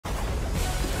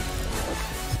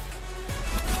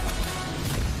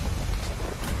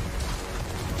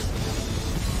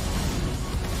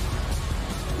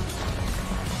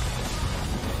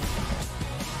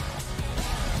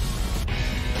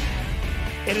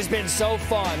It has been so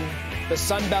fun. The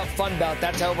Sun Belt, Fun Belt,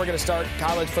 that's how we're going to start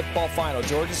college football final.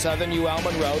 Georgia Southern, UL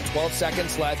Monroe, 12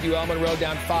 seconds left. UL Monroe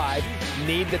down 5.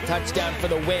 Need the touchdown for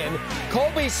the win.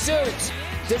 Colby Suits,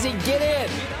 does he get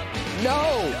in?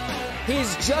 No.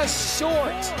 He's just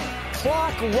short.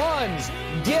 Clock runs.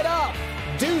 Get up.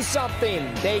 Do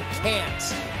something. They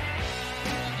can't.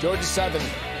 Georgia Southern,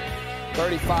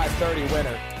 35-30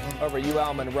 winner over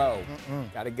UL Monroe.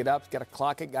 Got to get up, got to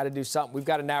clock it, got to do something. We've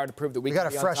got an hour to prove that we got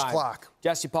a fresh clock.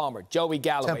 Jesse Palmer, Joey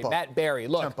Galloway, Tempo. Matt Berry.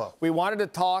 Look, we wanted to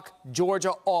talk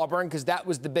Georgia-Auburn because that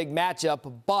was the big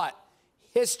matchup, but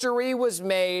history was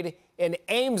made in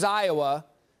Ames, Iowa,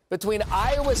 between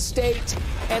Iowa State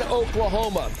and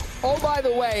Oklahoma. Oh, by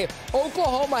the way,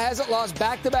 Oklahoma hasn't lost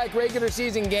back-to-back regular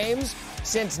season games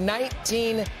since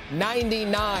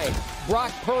 1999.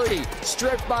 Brock Purdy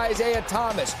stripped by Isaiah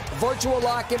Thomas. Virtual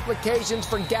lock implications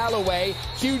for Galloway.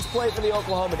 Huge play for the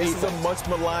Oklahoma defense. This is a much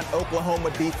maligned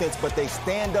Oklahoma defense, but they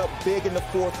stand up big in the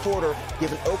fourth quarter,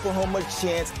 giving Oklahoma a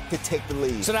chance to take the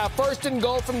lead. So now 1st and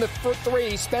goal from the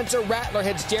 3. Spencer Rattler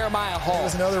hits Jeremiah Hall. It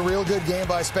was another real good game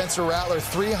by Spencer Rattler.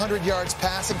 300 yards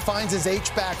passing, finds his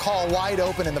H-back Hall wide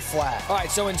open in the flat. All right,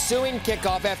 so ensuing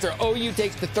kickoff after OU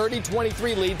takes the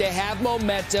 30-23 lead. They have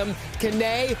momentum.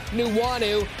 Kene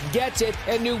Nwanu gets it,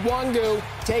 and Nwangu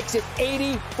takes it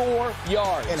 84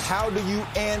 yards. And how do you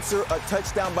answer a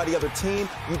touchdown by the other team?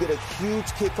 You get a huge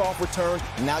kickoff return.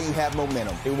 Now you have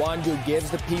momentum. Nwangu gives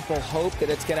the people hope that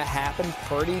it's going to happen.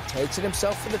 Purdy takes it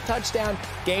himself for the touchdown.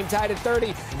 Game tied at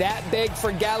 30. That big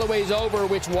for Galloway's over,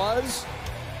 which was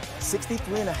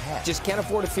 63.5. Just can't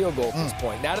afford a field goal at this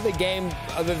point. Not in the game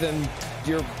other than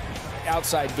your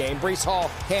outside game. Brees Hall,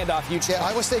 handoff, huge. Yeah,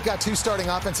 Iowa State got 2 starting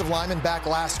offensive linemen back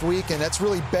last week, and that's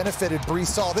really benefited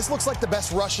Brees Hall. This looks like the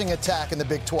best rushing attack in the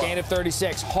Big 12. Gain of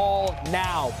 36. Hall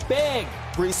now. Big.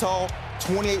 Brees Hall,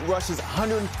 28 rushes,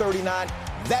 139.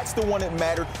 That's the one that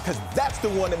mattered because that's the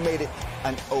one that made it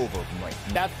an over.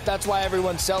 That's why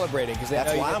everyone's celebrating, because they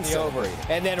know you hit the over.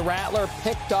 And then Rattler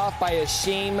picked off by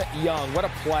Hasheem Young. What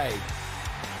a play.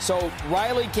 So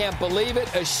Riley can't believe it.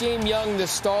 Hasheem Young, the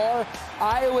star.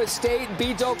 Iowa State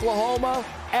beats Oklahoma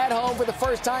at home for the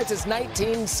first time since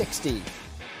 1960.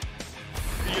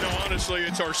 You know, honestly,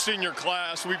 it's our senior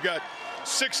class. We've got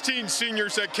 16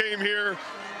 seniors that came here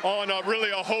on really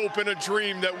a hope and a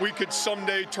dream that we could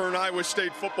someday turn Iowa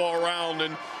State football around.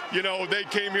 And, you know, they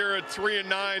came here at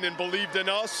 3-9 and believed in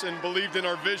us and believed in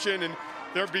our vision, and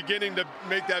they're beginning to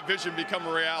make that vision become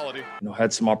a reality. You know,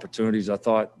 had some opportunities, I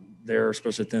thought, there,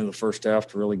 especially at the end of the first half,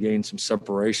 to really gain some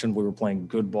separation. We were playing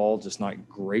good ball, just not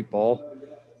great ball,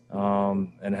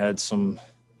 and had some,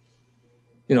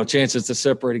 you know, chances to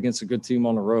separate against a good team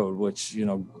on the road, which, you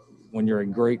know, when you're a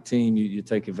great team, you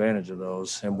take advantage of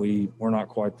those, and we're not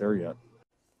quite there yet.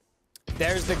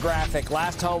 There's the graphic.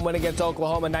 Last home win against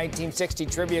Oklahoma, 1960.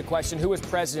 Trivia question, who was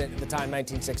president at the time,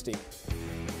 1960?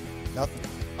 Nothing.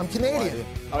 I'm Canadian.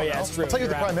 Oh, yeah, that's true. I'll tell you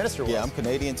who the prime minister was. Yeah, I'm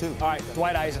Canadian, too. All right,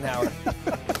 Dwight Eisenhower.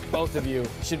 Both of you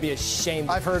should be ashamed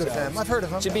of yourselves. I've heard of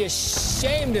him. Should be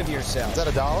ashamed of yourselves. Is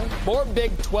that $1? More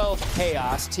Big 12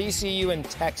 chaos. TCU and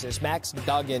Texas. Max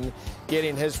Duggan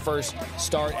getting his first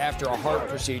start after a heart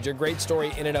procedure. Great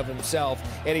story in and of himself.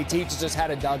 And he teaches us how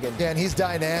to Duggan. Yeah, and he's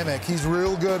dynamic. He's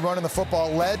real good running the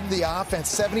football. Led the offense,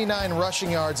 79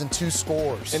 rushing yards and 2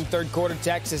 scores. In third quarter,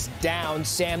 Texas down.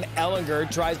 Sam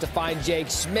Ellinger tries to find Jake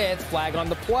Smith. Flag on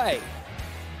the play.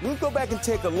 We'll go back and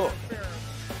take a look.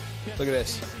 Look at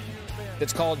this.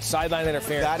 It's called sideline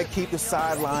interference. Got to keep the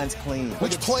sidelines clean.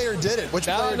 Which player did it?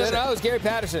 No, it was Gary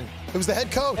Patterson. It was the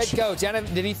head coach. Head coach.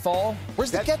 Did he fall? Where's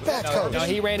the get-back coach? No,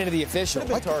 he ran into the official.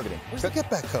 Targeting. Where's the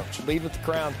get-back coach? Lead with the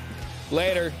crown.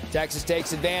 Later, Texas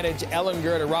takes advantage.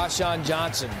 Ellinger to Rashawn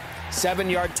Johnson.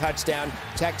 7-yard touchdown.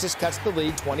 Texas cuts the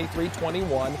lead,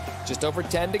 23-21. Just over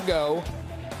 10 to go.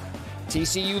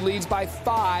 TCU leads by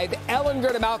 5.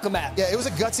 Ellinger to Malcolm X. Yeah, it was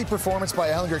a gutsy performance by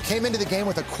Ellinger. Came into the game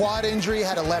with a quad injury,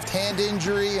 had a left hand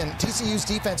injury, and TCU's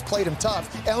defense played him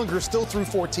tough. Ellinger still threw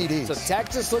 4 TDs. So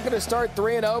Texas looking to start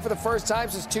 3-0 for the first time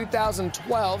since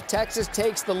 2012. Texas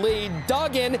takes the lead.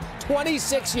 Duggan,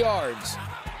 26 yards.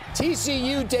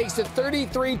 TCU takes the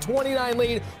 33-29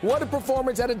 lead. What a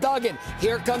performance out of Duggan.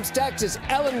 Here comes Texas.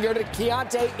 Ellinger to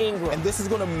Keontae Ingram. And this is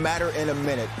going to matter in a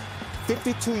minute.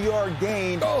 52-yard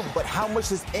gain, but how much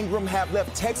does Ingram have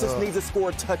left? Texas needs to score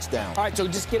a touchdown. All right, so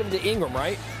just get him to Ingram,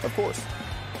 right? Of course.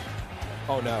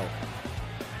 Oh, no.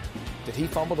 Did he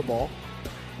fumble the ball?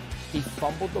 He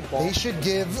fumbled the ball. They should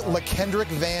give LaKendrick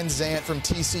Van Zant from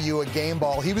TCU a game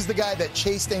ball. He was the guy that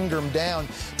chased Ingram down.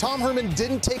 Tom Herman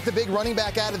didn't take the big running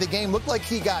back out of the game. Looked like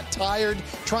he got tired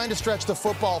trying to stretch the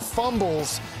football.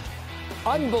 Fumbles.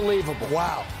 Unbelievable.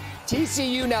 Wow.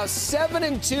 TCU now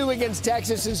 7-2 against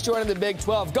Texas since joining the Big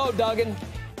 12. Go, Duggan.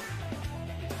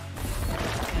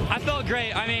 I felt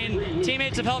great. I mean,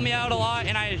 teammates have helped me out a lot,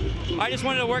 and I just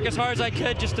wanted to work as hard as I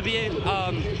could just to be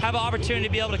have an opportunity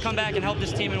to be able to come back and help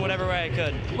this team in whatever way I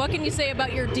could. What can you say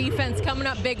about your defense coming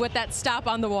up big with that stop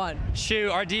on the one?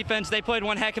 Shoot, our defense, they played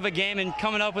one heck of a game, and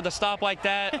coming up with a stop like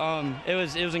that, it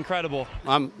was incredible.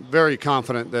 I'm very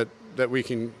confident that we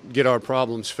can get our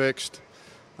problems fixed.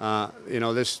 You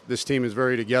know, this team is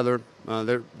very together.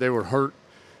 They were hurt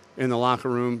in the locker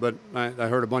room, but I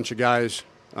heard a bunch of guys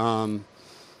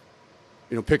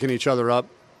you know, picking each other up,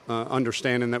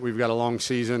 understanding that we've got a long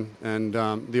season, and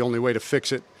the only way to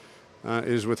fix it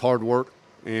is with hard work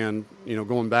and, you know,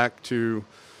 going back to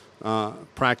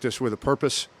practice with a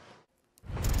purpose.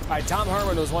 All right, Tom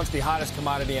Herman was once the hottest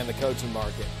commodity on the coaching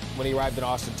market when he arrived in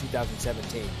Austin in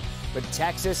 2017. But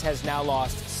Texas has now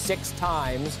lost 6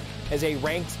 times as a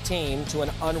ranked team to an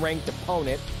unranked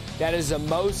opponent. That is the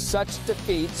most such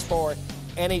defeats for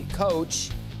any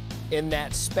coach in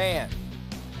that span.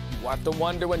 You have to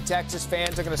wonder when Texas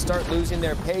fans are going to start losing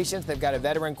their patience. They've got a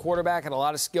veteran quarterback and a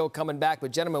lot of skill coming back.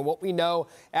 But, gentlemen, what we know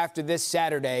after this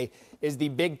Saturday is the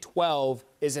Big 12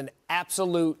 is an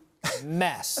absolute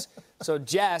mess. So,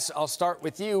 Jess, I'll start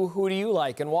with you. Who do you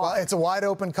like and why? Well, it's a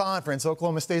wide-open conference.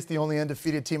 Oklahoma State's the only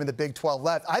undefeated team in the Big 12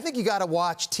 left. I think you got to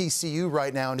watch TCU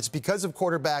right now, and it's because of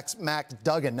quarterbacks Mac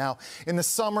Duggan. Now, in the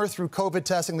summer, through COVID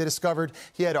testing, they discovered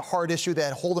he had a heart issue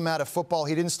that hold him out of football.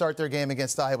 He didn't start their game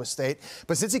against Iowa State.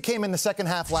 But since he came in the second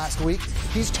half last week,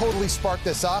 he's totally sparked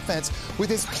this offense with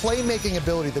his playmaking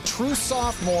ability. The true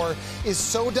sophomore is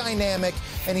so dynamic,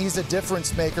 and he's a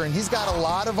difference maker, and he's got a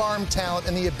lot of arm talent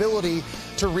and the ability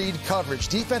to read coverage.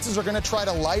 Defenses are going to try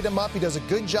to light him up. He does a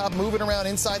good job moving around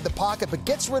inside the pocket, but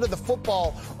gets rid of the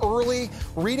football early,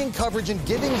 reading coverage and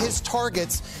giving his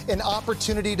targets an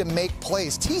opportunity to make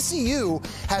plays. TCU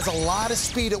has a lot of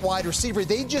speed at wide receiver.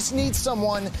 They just need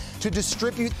someone to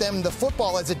distribute them the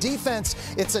football. As a defense,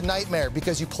 it's a nightmare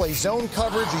because you play zone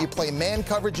coverage or you play man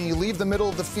coverage and you leave the middle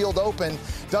of the field open.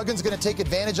 Duggan's going to take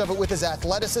advantage of it with his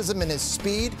athleticism and his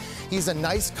speed. He's a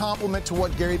nice complement to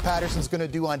what Gary Patterson's going to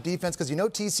do on defense because you know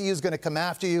TCU is going to come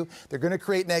after you. They're going to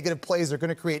create negative plays. They're going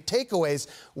to create takeaways.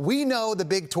 We know the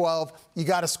Big 12, you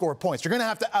got to score points. You're going to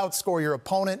have to outscore your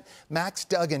opponent. Max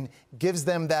Duggan gives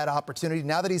them that opportunity.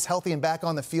 Now that he's healthy and back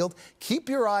on the field, keep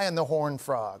your eye on the Horned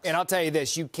Frogs. And I'll tell you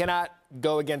this, you cannot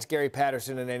go against Gary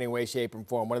Patterson in any way, shape, or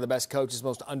form. One of the best coaches,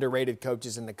 most underrated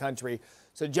coaches in the country.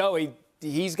 So, Joey,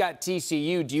 he's got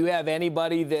TCU. Do you have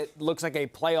anybody that looks like a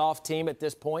playoff team at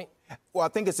this point? Well, I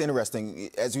think it's interesting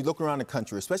as you look around the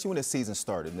country, especially when the season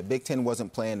started. The Big Ten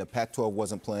wasn't playing, the Pac-12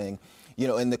 wasn't playing, you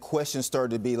know, and the question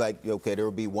started to be like, okay, there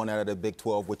would be one out of the Big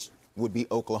 12, which would be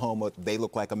Oklahoma. They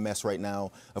look like a mess right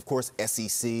now. Of course,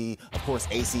 SEC, of course,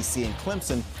 ACC and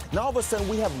Clemson. Now, all of a sudden,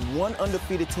 we have one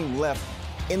undefeated team left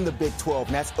in the Big 12,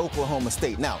 and that's Oklahoma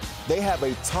State. Now, they have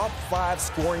a top 5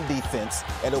 scoring defense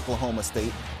at Oklahoma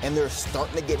State, and they're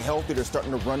starting to get healthy. They're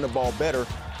starting to run the ball better.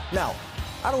 Now,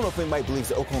 I don't know if anybody believes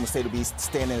that Oklahoma State will be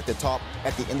standing at the top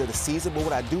at the end of the season, but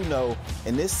what I do know,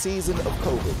 in this season of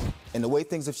COVID and the way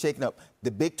things have shaken up,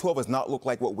 the Big 12 has not looked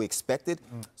like what we expected.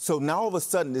 So now all of a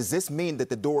sudden, does this mean that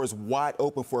the door is wide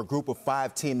open for a group of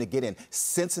 5 team to get in?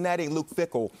 Cincinnati and Luke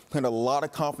Fickell put a lot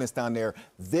of confidence down there.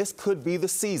 This could be the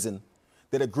season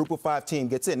that a group of 5 team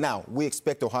gets in. Now, we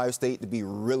expect Ohio State to be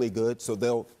really good, so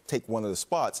they'll take one of the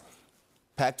spots.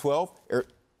 Pac-12,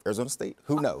 Arizona State,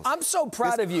 who knows? I'm so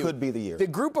proud of you. This could be the year. The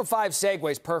group of 5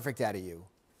 segues perfect out of you.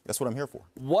 That's what I'm here for.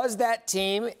 Was that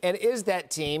team and is that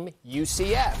team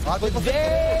UCF? But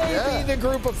maybe the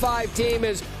group of 5 team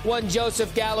is one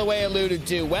Joseph Galloway alluded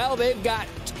to. Well, they've got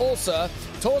Tulsa.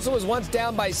 Tulsa was once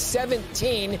down by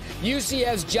 17.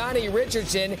 UCF's Johnny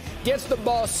Richardson gets the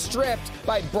ball stripped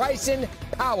by Bryson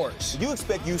Powers. You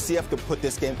expect UCF to put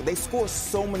this game, but they score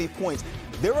so many points.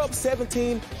 They're up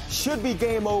 17, should be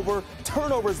game over.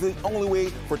 Turnover is the only way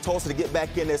for Tulsa to get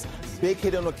back in this. Big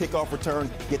hit on a kickoff return,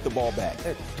 get the ball back.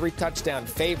 3 touchdown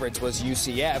favorites was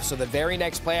UCF, so the very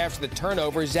next play after the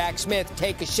turnover, Zach Smith,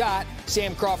 take a shot,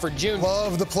 Sam Crawford Jr.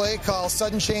 Love the play call,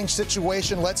 sudden change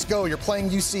situation, let's go. You're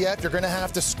playing UCF, you're going to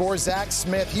have to score. Zach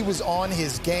Smith, he was on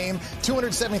his game,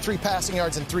 273 passing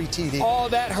yards and 3 TDs. Oh,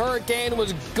 that hurricane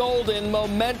was golden,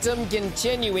 momentum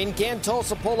continuing. Can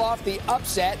Tulsa pull off the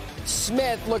upset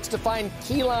Smith looks to find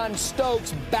Keelan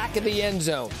Stokes back in the end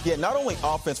zone. Yeah, not only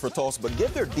offense for Tulsa, but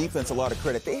give their defense a lot of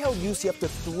credit. They held UCF to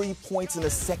 3 points in the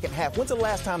second half. When's the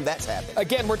last time that's happened?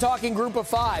 Again, we're talking group of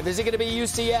 5. Is it going to be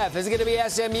UCF? Is it going to be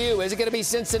SMU? Is it going to be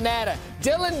Cincinnati?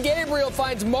 Dylan Gabriel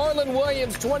finds Marlon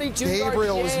Williams 22 yards.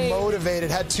 Gabriel was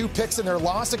motivated, had 2 picks in their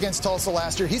loss against Tulsa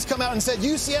last year. He's come out and said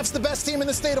UCF's the best team in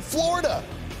the state of Florida.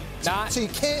 So you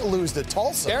can't lose to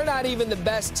Tulsa. They're not even the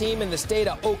best team in the state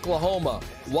of Oklahoma.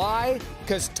 Why?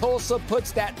 Because Tulsa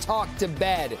puts that talk to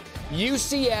bed.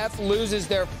 UCF loses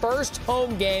their first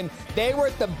home game. They were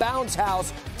at the Bounce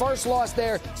House. First loss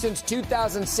there since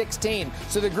 2016.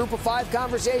 So the group of 5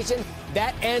 conversation,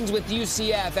 that ends with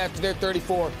UCF after their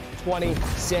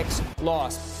 34-26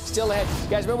 loss. Still ahead. You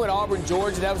guys remember when Auburn,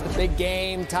 Georgia, that was the big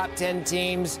game, top 10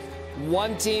 teams.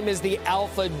 One team is the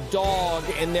alpha dog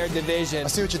in their division. I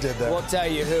see what you did there. We'll tell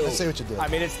you who. I see what you did. I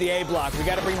mean, it's the A block. We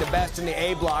got to bring the best in the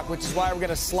A block, which is why we're going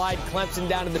to slide Clemson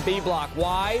down to the B block.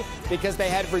 Why? Because they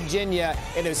had Virginia,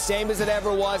 and the same as it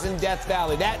ever was in Death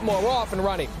Valley. That and more. We're off and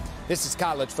running. This is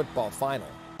College Football Final.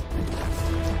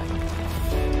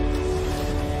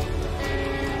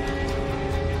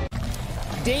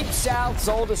 Deep South's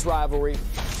oldest rivalry.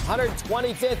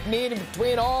 125th meeting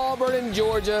between Auburn and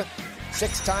Georgia.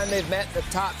 6th time they've met in the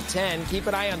top 10. Keep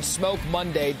an eye on Smoke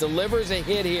Monday. Delivers a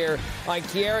hit here on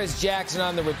Kearis Jackson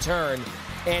on the return.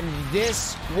 And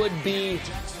this would be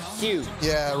huge.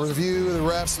 Yeah, review the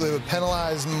refs. They would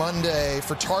penalize Monday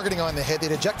for targeting on the hit.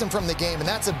 They'd eject him from the game, and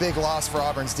that's a big loss for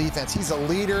Auburn's defense. He's a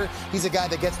leader. He's a guy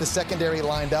that gets the secondary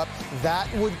lined up. That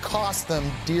would cost them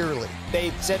dearly.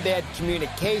 They said they had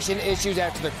communication issues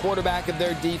after the quarterback of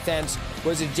their defense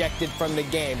was ejected from the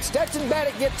game. Stetson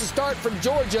Bennett gets the start for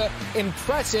Georgia.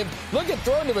 Impressive. Look at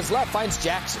throwing to his left, finds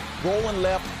Jackson. Rolling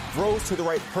left, throws to the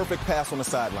right, perfect pass on the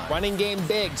sideline. Running game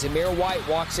big. Zamir White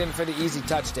walks in for the easy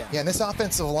touchdown. Yeah, and this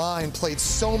offensive line played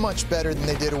so much better than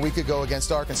they did a week ago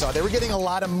against Arkansas. They were getting a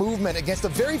lot of movement against a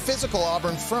very physical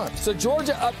Auburn front. So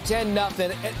Georgia up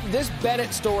 10-0. This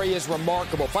Bennett story is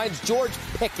remarkable. Finds George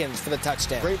Pickens for the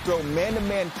touchdown. Great throw,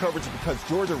 man-to-man coverage because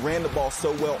Georgia ran the ball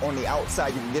so well on the outside.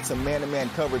 You can get some man-to-man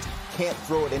coverage. Can't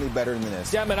throw it any better than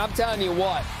this. Gentlemen, I'm telling you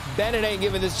what, Bennett ain't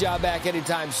giving this job back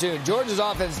anytime soon. Georgia's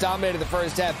offense dominated the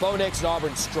first half. Bo Nix and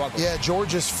Auburn struggled. Yeah,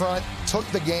 Georgia's front took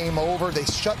the game over. They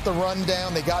shut the run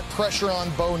down. They got pressure on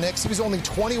Bo Nix. He was only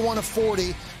 21 of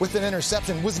 40 with an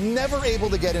interception. Was never able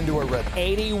to get into a rhythm.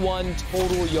 81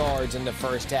 total yards in the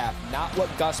first half. Not what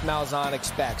Gus Malzahn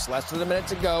expects. Less than a minute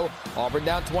to go. Auburn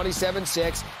down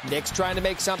 27-6. Nix trying to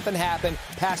make something happen.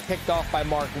 Pass picked off by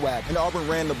Mark Webb. And Auburn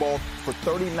ran the ball for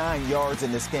 39 yards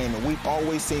in this game. And we've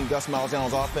always seen Gus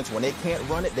Malzahn's offense. When they can't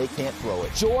run it, they can't throw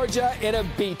it. Georgia in a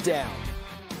beatdown.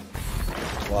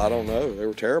 Well, I don't know. They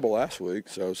were terrible last week,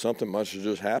 so something must have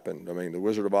just happened. I mean, the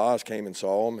Wizard of Oz came and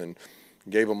saw them and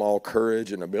gave them all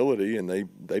courage and ability, and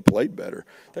they played better.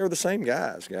 They were the same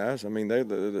guys. I mean,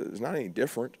 it's not any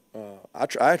different. I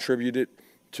attribute it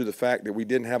to the fact that we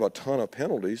didn't have a ton of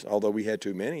penalties, although we had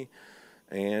too many,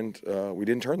 and we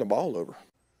didn't turn the ball over.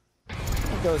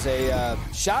 There was a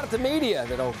shot at the media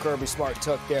that old Kirby Smart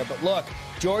took there. But look,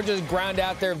 Georgia's ground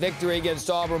out their victory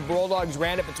against Auburn. Bulldogs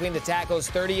ran it between the tackles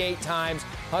 38 times,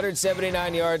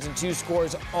 179 yards, and 2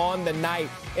 scores on the night.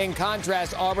 In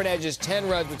contrast, Auburn had just 10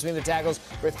 runs between the tackles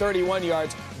for 31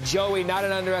 yards. Joey, not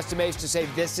an underestimation to say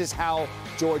this is how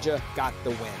Georgia got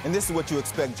the win. And this is what you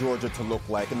expect Georgia to look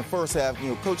like. In the first half,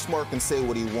 Coach Smart can say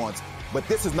what he wants, but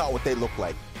this is not what they look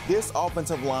like. This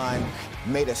offensive line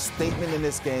made a statement in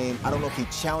this game. I don't know if he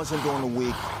challenged them during the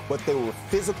week, but they were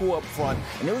physical up front,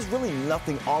 and there was really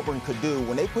nothing Auburn could do.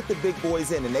 When they put the big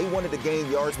boys in and they wanted to gain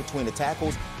yards between the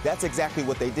tackles, that's exactly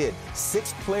what they did.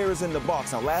 6 players in the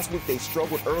box. Now, last week they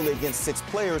struggled early against 6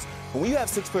 players. But when you have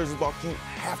 6 players in the box, you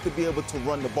have to be able to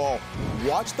run the ball.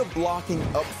 Watch the blocking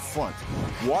up front.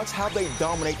 Watch how they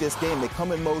dominate this game. They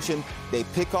come in motion, they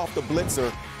pick off the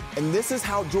blitzer, and this is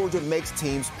how Georgia makes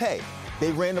teams pay.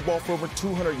 They ran the ball for over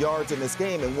 200 yards in this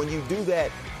game, and when you do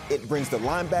that, it brings the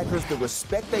linebackers the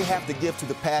respect they have to give to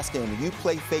the pass game. When you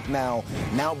play fake now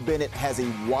Bennett has a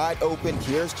wide open.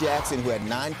 Here's Jackson, who had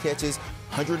 9 catches,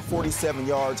 147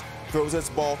 yards, throws this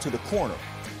ball to the corner.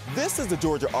 This is the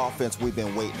Georgia offense we've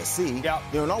been waiting to see. Yep.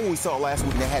 Not what we saw last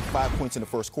week, and they had 5 points in the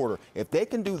first quarter. If they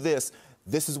can do this,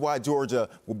 This is why Georgia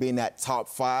will be in that top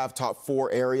 5, top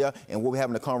 4 area, and we'll be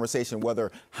having a conversation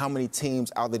whether how many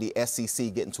teams out of the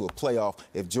SEC get into a playoff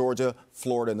if Georgia,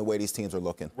 Florida, and the way these teams are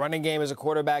looking. Running game is a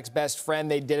quarterback's best friend.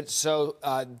 They did it so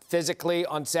physically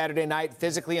on Saturday night,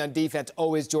 physically on defense.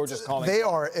 Always Georgia's calling. They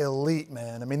are elite,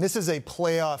 man. I mean, this is a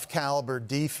playoff caliber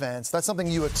defense. That's something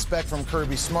you expect from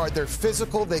Kirby Smart. They're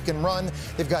physical. They can run.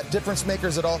 They've got difference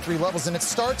makers at all 3 levels, and it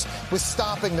starts with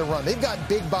stopping the run. They've got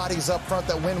big bodies up front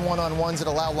that win one-on-ones that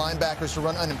allow linebackers to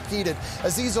run unimpeded.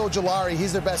 Azeez Ojulari,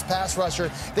 he's their best pass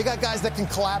rusher. They got guys that can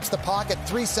collapse the pocket.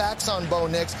 3 sacks on Bo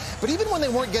Nix. But even when they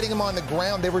weren't getting him on the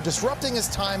ground, they were disrupting his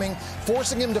timing,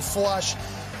 forcing him to flush,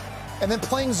 and then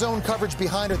playing zone coverage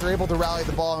behind it. They're able to rally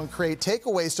the ball and create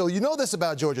takeaways. So you know this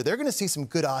about Georgia. They're going to see some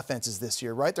good offenses this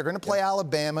year, right? They're going to play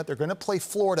Alabama. They're going to play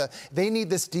Florida. They need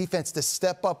this defense to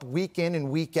step up week in and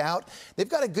week out. They've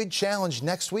got a good challenge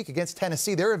next week against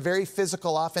Tennessee. They're a very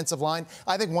physical offensive line.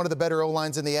 I think one of the better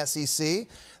O-lines in the SEC.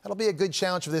 That'll be a good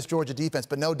challenge for this Georgia defense,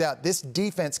 but no doubt this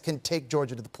defense can take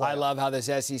Georgia to the playoffs. I love how this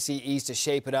SEC East is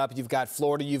shaping up. You've got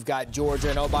Florida, you've got Georgia,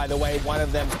 and oh, by the way, one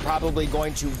of them's probably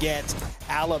going to get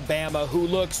Alabama, who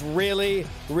looks really,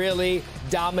 really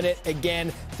dominant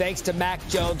again, thanks to Mac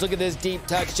Jones. Look at this deep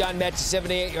touch. John Mechie,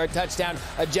 78-yard touchdown,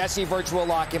 a Jesse virtual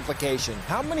lock implication.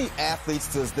 How many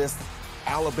athletes does this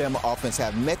Alabama offense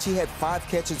have? Mechie had 5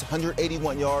 catches,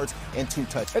 181 yards, and 2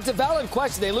 touchdowns. It's a valid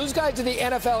question. They lose guys to the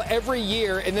NFL every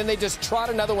year, and then they just trot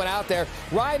another one out there.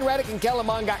 Ryan Reddick and Kellen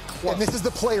Mond got close. And this is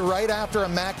the play right after a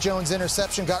Mac Jones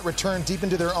interception got returned deep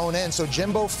into their own end. So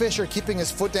Jimbo Fisher keeping his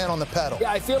foot down on the pedal.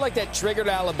 Yeah, I feel like that triggered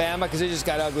Alabama because it just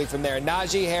got ugly from there.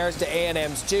 Najee Harris to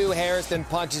A&M's 2. Harris then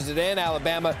punches it in.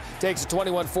 Alabama takes a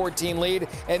 21-14 lead.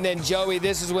 And then, Joey,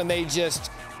 this is when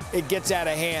it gets out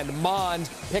of hand. Mond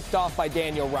picked off by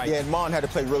Daniel Wright. Yeah, and Mond had to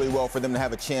play really well for them to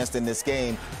have a chance in this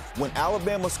game. When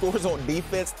Alabama scores on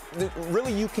defense,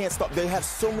 really you can't stop. They have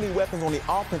so many weapons on the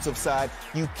offensive side,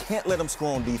 you can't let them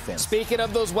score on defense. Speaking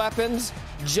of those weapons,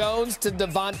 Jones to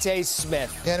Devontae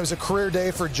Smith. And it was a career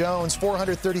day for Jones,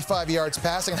 435 yards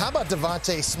passing. And how about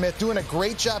Devontae Smith doing a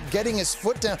great job getting his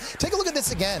foot down? Take a look at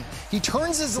this again. He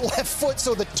turns his left foot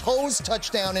so the toes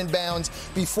touch down in bounds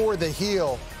before the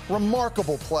heel.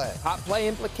 Remarkable play. Hot play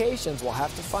implications. We'll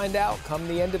have to find out come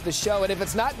the end of the show. And if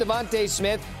it's not Devontae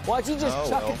Smith, why don't you just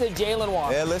chuck it to Jalen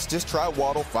Waddle? Yeah, let's just try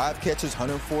Waddle. 5 catches,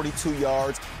 142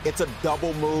 yards. It's a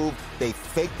double move. They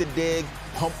fake the dig,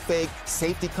 pump fake,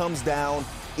 safety comes down.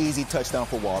 Easy touchdown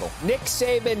for Waddle. Nick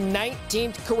Saban,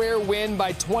 19th career win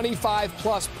by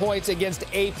 25-plus points against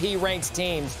AP-ranked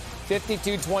teams.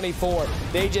 52-24.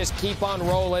 They just keep on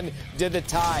rolling to the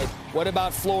Tide. What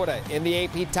about Florida in the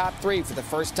AP top 3 for the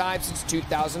first time since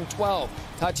 2012?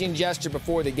 Touching gesture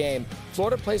before the game.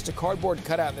 Florida placed a cardboard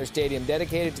cutout in their stadium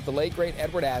dedicated to the late, great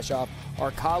Edward Ashoff,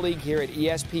 our colleague here at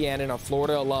ESPN and a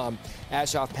Florida alum.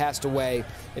 Ashoff passed away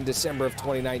in December of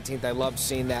 2019. I loved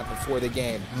seeing that before the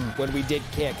game. When we did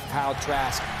kick, Kyle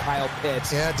Trask, Kyle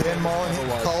Pitts. Yeah, Dan Mullen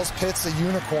calls Pitts a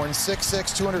unicorn.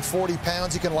 6'6", 240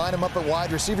 pounds. You can line him up at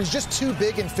wide receiver. He's just too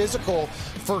big and physical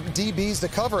for DBs to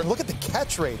cover. And look at the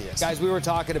catch radius. Guys, we were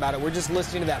talking about it. We're just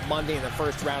listening to that Monday in the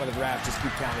first round of the draft. Just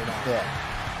keep counting on. Yeah.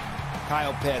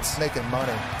 Kyle Pitts. Making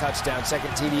money. Touchdown,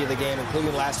 second TD of the game,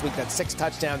 including last week. That's 6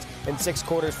 touchdowns in 6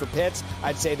 quarters for Pitts.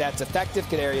 I'd say that's effective.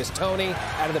 Kadarius Toney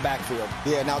out of the backfield.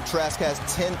 Yeah, now Trask has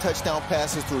 10 touchdown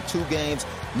passes through 2 games.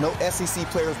 No SEC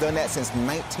player's done that since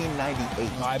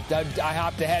 1998. I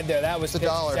hopped ahead there. That was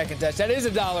 $1. Second touch. That is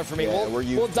 $1 for me. Yeah,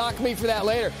 we'll dock me for that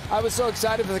later. I was so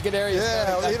excited for the Kadarius.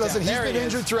 Yeah, listen, he's been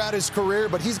injured throughout his career,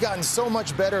 but he's gotten so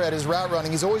much better at his route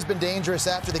running. He's always been dangerous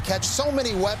after the catch. So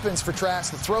many weapons for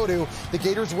Trask to throw to. The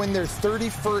Gators win their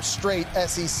 31st straight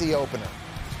SEC opener.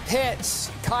 Hits.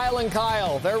 Kyle and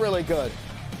Kyle. They're really good.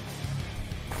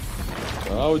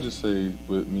 I would just say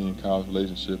with me and Kyle's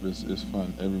relationship, it's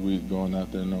fun. Every week going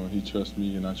out there knowing he trusts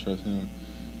me and I trust him,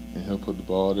 and he'll put the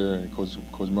ball there. And Coach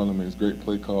Mullen makes great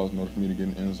play calls in order for me to get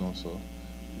in the end zone. So,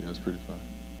 yeah, it's pretty fun.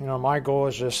 You know, my goal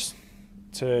is just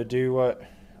to do what,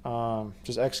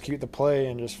 just execute the play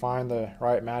and just find the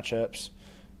right matchups.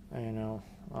 And,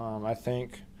 I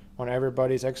think when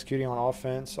everybody's executing on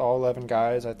offense, all 11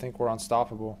 guys, I think we're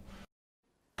unstoppable.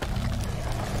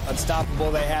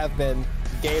 Unstoppable they have been.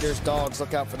 Gators, Dogs,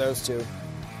 look out for those two.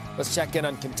 Let's check in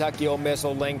on Kentucky, Ole Miss.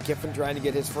 Old Lane Kiffin trying to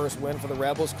get his first win for the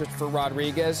Rebels. Christopher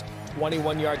Rodriguez,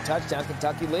 21-yard touchdown.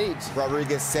 Kentucky leads.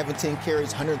 Rodriguez, 17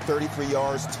 carries, 133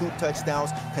 yards, 2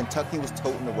 touchdowns. Kentucky was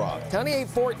toting the rock.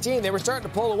 28-14. They were starting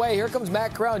to pull away. Here comes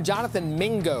Matt Corral and Jonathan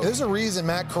Mingo. There's a reason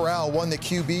Matt Corral won the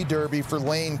QB Derby for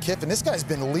Lane Kiffin. This guy's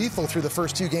been lethal through the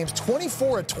first 2 games.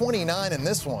 24-29 in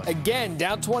this one. Again,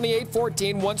 down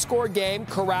 28-14, one-score game.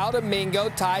 Corral to Mingo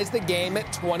ties the game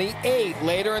at 28.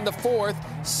 Later in the fourth,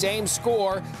 same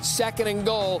score, 2nd and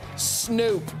goal,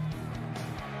 Snoop.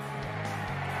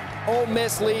 Ole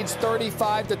Miss leads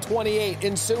 35-28.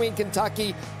 Ensuing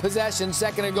Kentucky possession,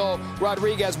 2nd and goal,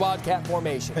 Rodriguez Wildcat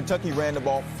formation. Kentucky ran the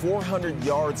ball 400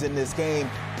 yards in this game.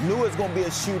 Knew it was going to be a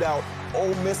shootout.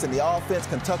 Ole Miss and the offense,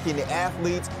 Kentucky and the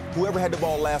athletes, whoever had the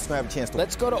ball last going to have a chance to win.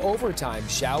 Let's go to overtime,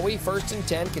 shall we? 1st and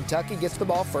 10. Kentucky gets the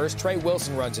ball first. Trey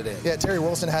Wilson runs it in. Yeah, Terry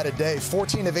Wilson had a day.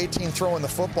 14 of 18 throwing the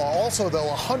football. Also, though,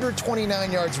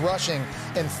 129 yards rushing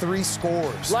and 3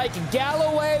 scores. Like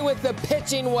Galloway with the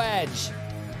pitching wedge.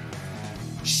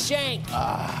 Shank.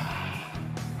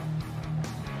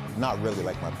 Not really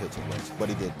like my pitching wedge, but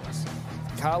he did this.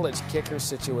 College kicker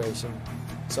situation.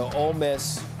 So Ole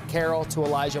Miss, Carroll to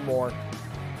Elijah Moore.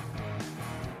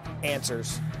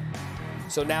 Answers.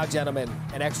 So now, gentlemen,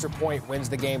 an extra point wins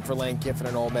the game for Lane Kiffin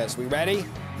and Ole Miss. We ready?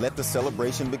 Let the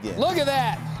celebration begin. Look at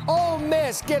that. Ole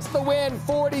Miss gets the win,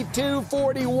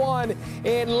 42-41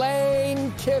 in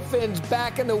Lane Kiffin's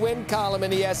back in the win column in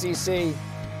the SEC.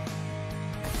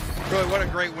 Really, what a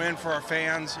great win for our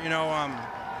fans.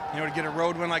 To get a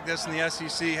road win like this in the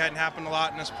SEC hadn't happened a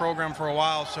lot in this program for a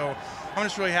while. So I'm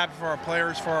just really happy for our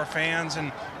players, for our fans,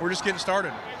 and we're just getting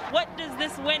started. What does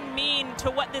this win mean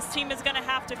to what this team is going to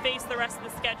have to face the rest of the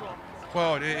schedule?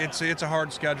 Well, it's a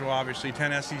hard schedule, obviously,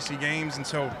 10 SEC games, and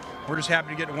so we're just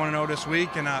happy to get to 1-0 this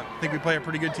week, and I think we play a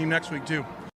pretty good team next week, too.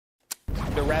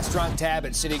 The restaurant tab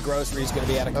at City Grocery is going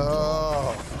to be out of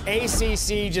control.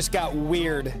 ACC just got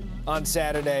weird on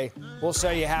Saturday. We'll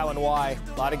show you how and why.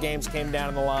 A lot of games came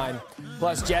down the line.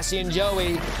 Plus, Jesse and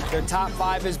Joey, their top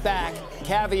 5 is back.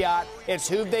 Caveat, it's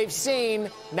who they've seen,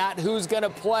 not who's going to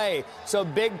play. So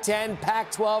Big Ten,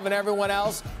 Pac-12, and everyone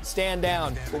else, stand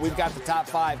down. But we've got the top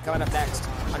 5 coming up next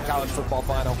on College Football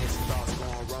Final.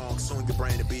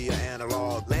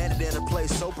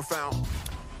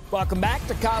 Welcome back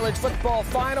to College Football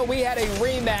Final. We had a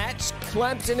rematch,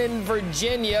 Clemson and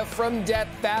Virginia from Death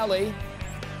Valley.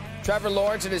 Trevor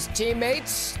Lawrence and his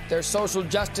teammates, their social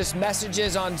justice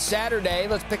messages on Saturday.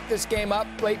 Let's pick this game up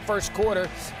late first quarter.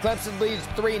 Clemson leads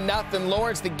 3-0.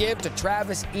 Lawrence the give to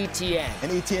Travis Etienne.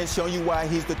 And Etienne showing you why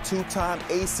he's the 2-time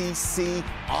ACC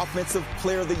Offensive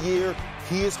Player of the Year.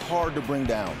 He is hard to bring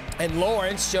down. And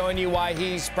Lawrence showing you why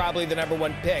he's probably the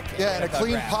 #1 pick. Yeah, and a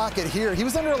clean pocket here. He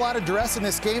was under a lot of duress in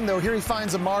this game, though. Here he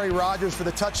finds Amari Rodgers for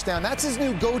the touchdown. That's his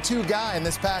new go-to guy in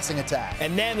this passing attack.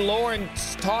 And then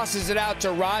Lawrence tosses it out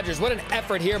to Rodgers. What an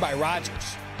effort here by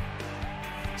Rodgers.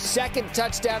 2nd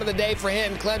touchdown of the day for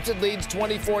him. Clemson leads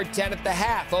 24-10 at the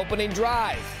half. Opening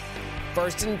drive.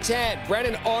 1st and 10.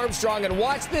 Brennan Armstrong. And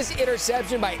watch this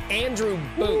interception by Andrew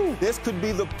Booth. This could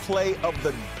be the play of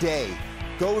the day.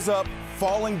 Goes up,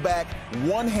 falling back,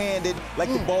 one-handed,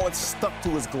 like the ball had stuck to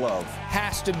his glove.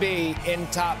 Has to be in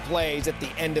top plays at the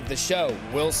end of the show.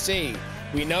 We'll see.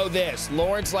 We know this.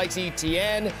 Lawrence likes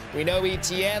Etienne. We know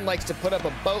Etienne likes to put up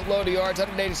a boatload of yards,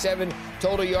 187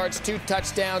 total yards, 2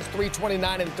 touchdowns,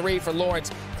 329 and 3 for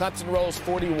Lawrence. Clemson rolls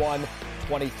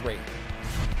 41-23.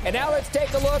 And now let's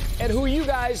take a look at who you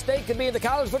guys think could be in the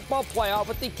college football playoff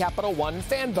with the Capital One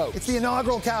fan vote. It's the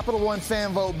inaugural Capital One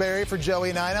fan vote, Barry, for Joey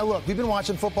and I. Now, look, we've been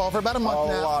watching football for about a month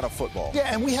now. A lot of football.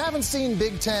 Yeah, and we haven't seen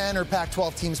Big Ten or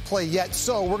Pac-12 teams play yet,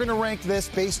 so we're going to rank this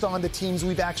based on the teams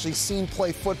we've actually seen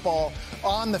play football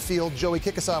on the field. Joey,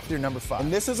 kick us off with your number 5.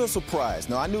 And this is a surprise.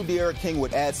 Now, I knew De'Ara King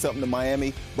would add something to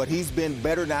Miami, but he's been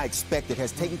better than I expected,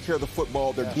 has taken care of the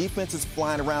football. Their defense is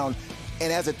flying around.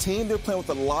 And as a team, they're playing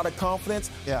with a lot of confidence,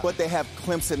 but they have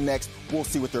Clemson next. We'll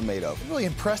see what they're made of. I'm really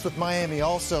impressed with Miami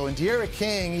also. And De'Ara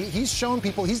King, he's shown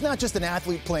people he's not just an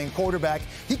athlete playing quarterback.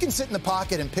 He can sit in the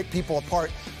pocket and pick people apart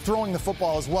throwing the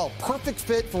football as well. Perfect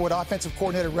fit for what offensive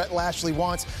coordinator Rhett Lashley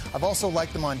wants. I've also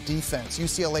liked them on defense.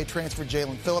 UCLA transfer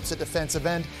Jalen Phillips at defensive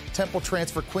end. Temple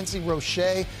transfer Quincy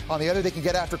Roche. On the other, they can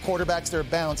get after quarterbacks. They're a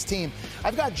balanced team.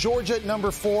 I've got Georgia at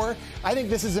number 4. I think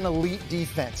this is an elite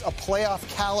defense, a playoff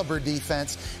caliber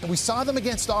defense. And we saw them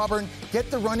against Auburn get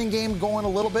the running game going a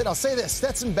little bit. I'll say this,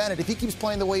 Stetson Bennett, if he keeps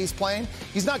playing the way he's playing,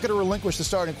 he's not going to relinquish the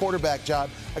starting quarterback job.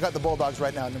 I got the Bulldogs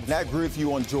right now at number 4. I agree with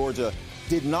you on Georgia.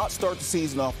 Did not start the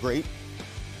season off great.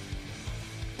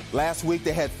 Last week,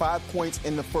 they had 5 points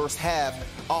in the first half.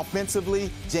 Offensively,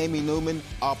 Jamie Newman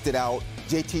opted out.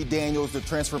 JT Daniels, the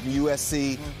transfer from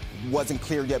USC, wasn't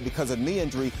clear yet because of knee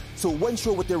injury, so wasn't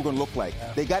sure what they were going to look like.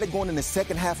 Yeah. They got it going in the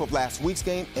second half of last week's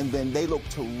game, and then they looked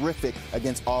terrific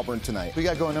against Auburn tonight. We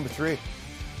got going number 3.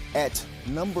 At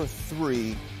number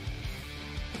 3,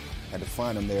 had to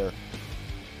find him there,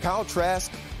 Kyle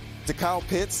Trask to Kyle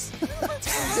Pitts.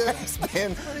 It's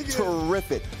been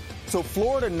terrific. So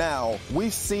Florida now,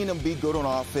 we've seen them be good on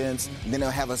offense, and then they'll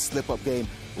have a slip-up game.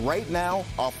 Right now,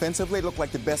 offensively, they look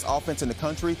like the best offense in the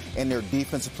country, and their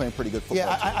defense is playing pretty good football.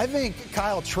 Yeah, I think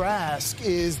Kyle Trask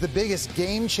is the biggest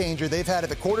game changer they've had at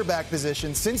the quarterback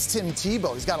position since Tim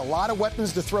Tebow. He's got a lot of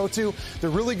weapons to throw to. They're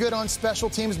really good on special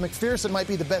teams. McPherson might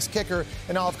be the best kicker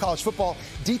in all of college football.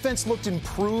 Defense looked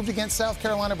improved against South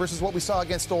Carolina versus what we saw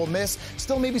against Ole Miss.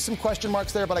 Still maybe some question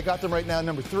marks there, but I got them right now,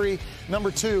 number 3.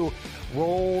 Number 2,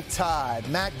 Roll Tide.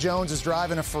 Mac Jones is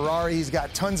driving a Ferrari. He's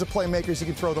got tons of playmakers he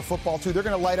can throw the football to. They're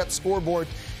going to light up scoreboard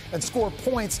and score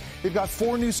points. They've got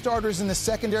 4 new starters in the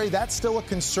secondary. That's still a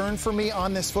concern for me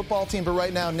on this football team. But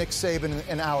right now, Nick Saban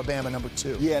and Alabama, number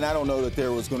 2. Yeah, and I don't know that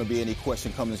there was going to be any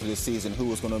question coming into this season who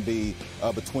was going to be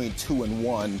between 2 and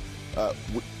 1.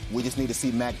 We just need to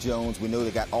see Mac Jones. We know they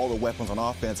got all the weapons on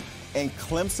offense. And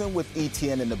Clemson with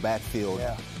ETN in the backfield.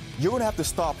 Yeah. You're going to have to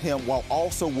stop him while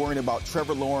also worrying about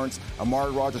Trevor Lawrence,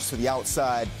 Amari Rodgers to the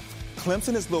outside.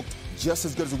 Clemson has looked just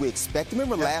as good as we expected.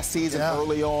 Remember last season,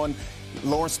 early on,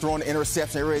 Lawrence throwing an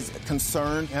interception, everybody's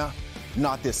concerned. Yeah.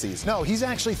 Not this season. No, he's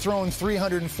actually thrown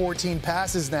 314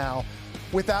 passes now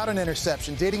without an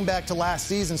interception, dating back to last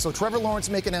season. So Trevor Lawrence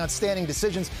making outstanding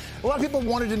decisions. A lot of people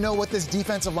wanted to know what this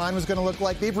defensive line was going to look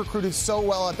like. They've recruited so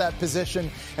well at that position,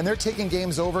 and they're taking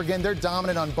games over again. They're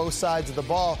dominant on both sides of the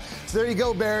ball. So there you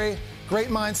go, Barry. Great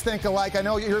minds think alike. I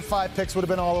know your 5 picks would have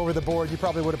been all over the board. You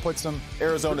probably would have put some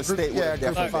Arizona State,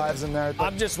 group of 5s in there.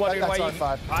 I'm just wondering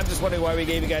why we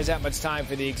gave you guys that much time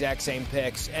for the exact same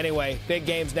picks. Anyway, big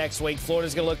games next week.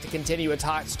 Florida's going to look to continue its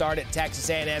hot start at Texas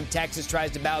A&M. Texas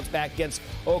tries to bounce back against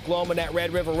Oklahoma in that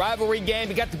Red River rivalry game.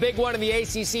 You got the big one in the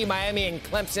ACC, Miami and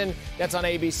Clemson. That's on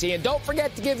ABC. And don't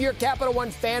forget to give your Capital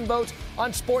One fan vote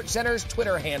on SportsCenter's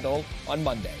Twitter handle on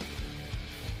Monday.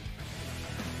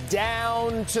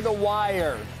 Down to the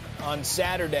wire on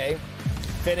Saturday.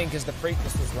 Fitting because the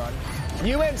Preakness was run.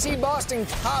 UNC Boston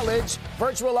College,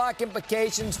 virtual lock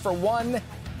implications for one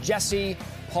Jesse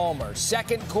Palmer.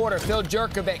 Second quarter, Phil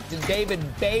Jurkovec to David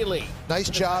Bailey. Nice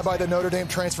job by the Notre Dame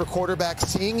transfer quarterback,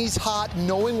 seeing he's hot,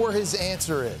 knowing where his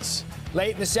answer is.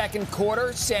 Late in the second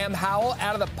quarter, Sam Howell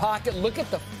out of the pocket. Look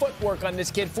at the footwork on this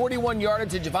kid. 41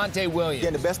 yardage to Javonte Williams.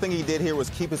 Yeah, the best thing he did here was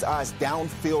keep his eyes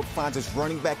downfield, finds his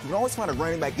running back. You can always find a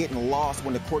running back getting lost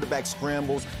when the quarterback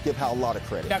scrambles. Give Howell a lot of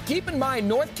credit. Now, keep in mind,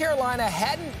 North Carolina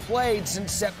hadn't played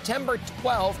since September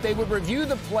 12th. They would review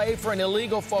the play for an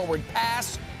illegal forward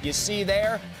pass. You see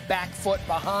there, back foot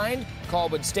behind. Call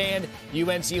would stand.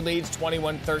 UNC leads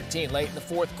 21-13. Late in the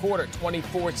fourth quarter,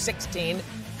 24-16.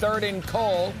 Third and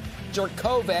Cole.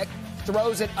 Jurkovec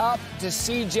throws it up to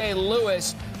C.J.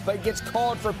 Lewis, but gets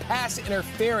called for pass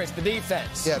interference, the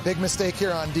defense. Yeah, big mistake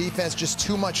here on defense, just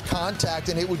too much contact,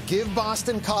 and it would give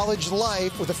Boston College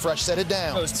life with a fresh set of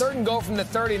downs. It was 3rd and goal from the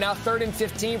 30, now 3rd and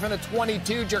 15 from the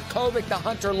 22. Jurkovec to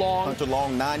Hunter Long. Hunter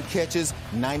Long, 9 catches,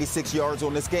 96 yards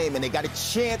on this game, and they got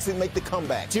a chance to make the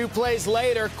comeback. 2 plays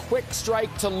later, quick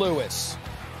strike to Lewis.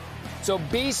 So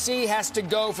BC has to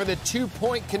go for the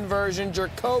 2-point conversion.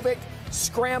 Jurkovec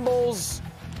scrambles.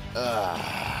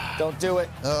 Don't do it.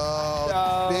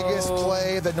 Biggest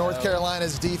play that North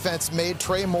Carolina's defense made.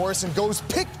 Trey Morrison goes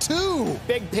pick 2.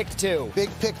 Big pick 2. Big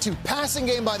pick 2. Passing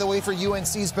game, by the way, for UNC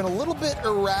has been a little bit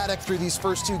erratic through these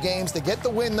first 2 games. They get the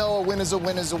win, though. A win is a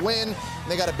win is a win.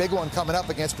 And they got a big one coming up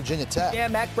against Virginia Tech. Yeah,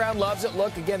 Mac Brown loves it.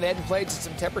 Look, again, they hadn't played since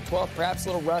September 12th. Perhaps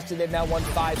a little rusty. They've now won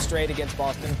 5 straight against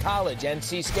Boston College.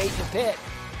 NC State and Pitt.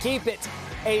 Keep it.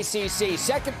 ACC.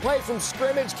 Second play from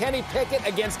scrimmage, Kenny Pickett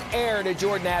against air to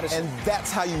Jordan Addison. And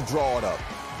that's how you draw it up.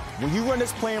 When you run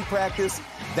this play in practice,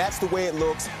 that's the way it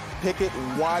looks. Pickett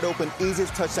wide open,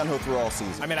 easiest touchdown he'll throw all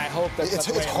season. I mean, I hope that's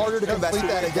it's harder to complete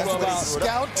that against the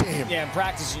scout team. Yeah, in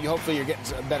practice, hopefully you're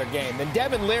getting a better game. Then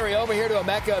Devin Leary over here to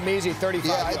Emeka Emezie,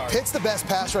 35 yards. Pitt's the best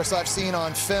pass rush I've seen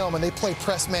on film, and they play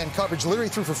press man coverage. Leary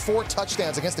threw for 4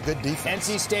 touchdowns against a good defense.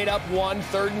 NC State up 1,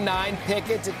 3rd and 9.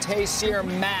 Pickett to Taysir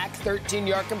Mack,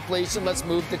 13-yard completion. Let's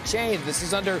move the chains. This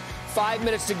is under 5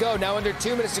 minutes to go. Now under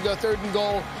 2 minutes to go, 3rd and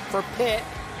goal for Pitt.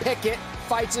 Pickett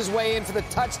fights his way in for the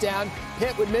touchdown.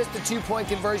 Pitt would miss the 2-point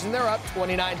conversion. They're up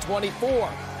 29-24.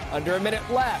 Under a minute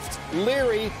left.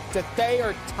 Leary to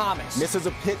Thayer Thomas. This is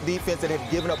a Pitt defense that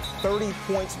had given up 30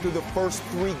 points through the first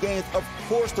 3 games. Of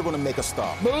course they're going to make a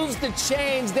stop. Moves the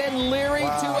chains, then Leary to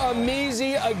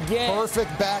Amizi again.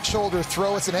 Perfect back shoulder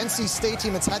throw. It's an NC State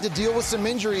team that's had to deal with some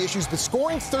injury issues, but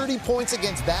scoring 30 points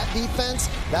against that defense,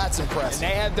 that's impressive.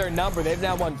 And they have their number. They've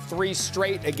now won 3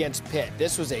 straight against Pitt.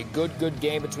 This was a good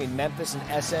game between Memphis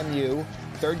and SMU.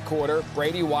 Third quarter,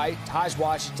 Brady White, Taj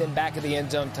Washington back of the end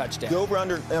zone, touchdown. The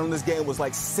over-under on this game was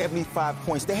like 75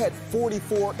 points. They had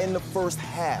 44 in the first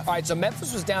half. All right, so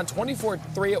Memphis was down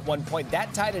 24-3 at one point.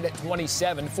 That tied it at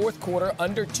 27. Fourth quarter,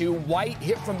 under 2. White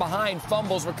hit from behind,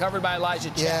 fumbles recovered by Elijah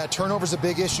Chat. Yeah, turnover's a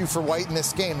big issue for White in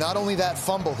this game. Not only that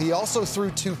fumble, he also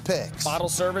threw 2 picks. Bottle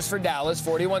service for Dallas,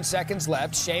 41 seconds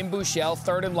left. Shane Buechele,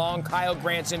 3rd and long. Kyle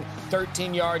Granson,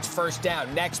 13 yards, first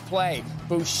down. Next play,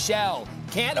 Buechele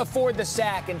can't afford the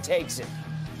sack and takes it.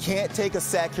 Can't take a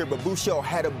sack here, but Buechele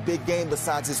had a big game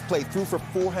besides his play. Threw for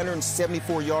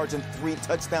 474 yards and 3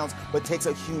 touchdowns, but takes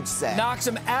a huge sack. Knocks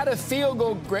him out of field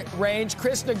goal range.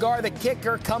 Chris Nagar, the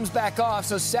kicker, comes back off.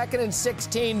 So 2nd and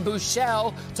 16,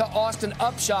 Buechele to Austin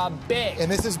Upshaw. Big.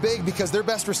 And this is big because their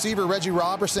best receiver, Reggie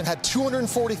Robertson, had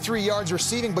 243 yards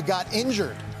receiving but got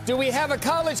injured. Do we have a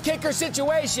college kicker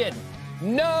situation?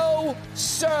 No,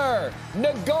 sir.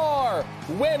 Nagar,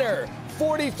 winner.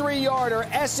 43-yarder,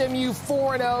 SMU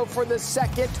 4-0 for the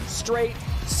 2nd straight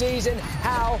season.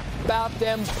 How about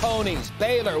them ponies?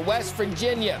 Baylor, West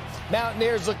Virginia.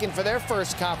 Mountaineers looking for their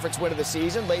first conference win of the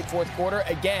season. Late fourth quarter,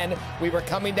 again, we were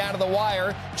coming down to the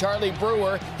wire. Charlie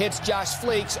Brewer hits Josh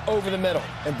Fleeks over the middle.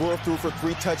 And Brewer threw for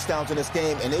 3 touchdowns in this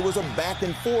game, and it was a back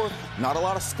and forth. Not a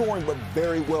lot of scoring, but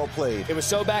very well played. It was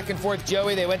so back and forth,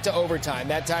 Joey, they went to overtime.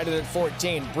 That tied it at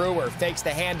 14. Brewer fakes the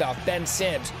handoff. Ben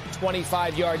Sims,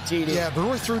 25-yard TD. Yeah,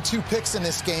 Brewer threw 2 picks in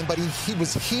this game, but he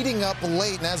was heating up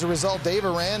late, and as a result, Dave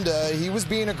Aranda, he was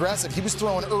being aggressive. He was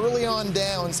throwing early on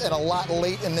downs and a lot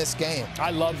late in this game. I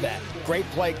love that. Great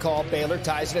play call. Baylor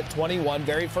ties it at 21.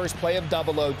 Very first play of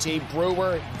double OT.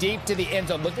 Brewer deep to the end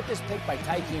zone. Look at this pick by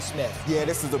Tyke Smith. Yeah,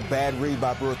 this is a bad read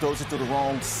by Brewer. Throws it to the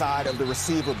wrong side of the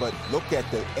receiver, but look at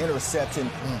the interception.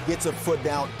 Gets a foot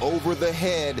down over the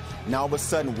head. Now all of a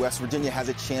sudden, West Virginia has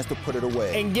a chance to put it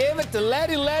away. And give it to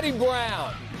Letty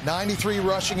Brown. 93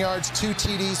 rushing yards, 2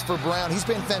 TDs for Brown. He's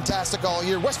been fantastic all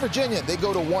year. West Virginia, they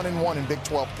go to 1-1 in Big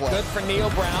 12 play. Good for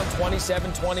Neil Brown,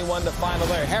 27-21 the final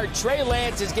there. Trey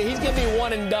Lance, he's going to be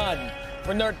one and done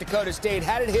for North Dakota State.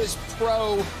 How did his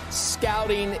pro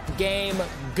scouting game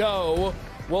go?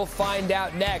 We'll find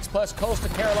out next. Plus, Coastal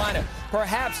Carolina,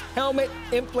 perhaps helmet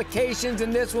implications in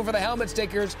this one for the helmet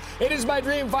stickers. It is my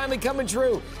dream finally coming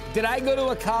true. Did I go to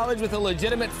a college with a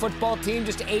legitimate football team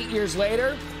just 8 years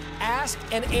later? Asked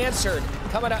and answered.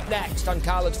 Coming up next on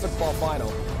College Football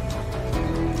Final.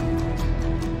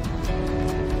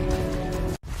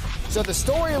 So the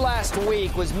story last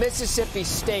week was Mississippi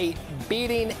State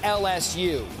beating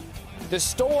LSU. The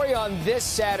story on this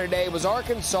Saturday was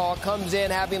Arkansas comes in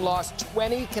having lost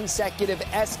 20 consecutive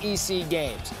SEC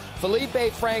games.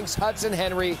 Felipe Franks, Hudson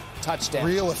Henry, touchdown.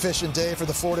 Real efficient day for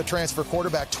the Florida transfer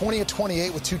quarterback,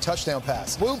 20-28 with 2 touchdown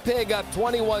passes. Woo Pig up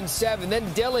 21-7. Then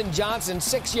Dylan Johnson,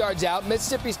 6 yards out.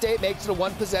 Mississippi State makes it a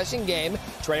 1-possession game.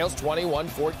 Trails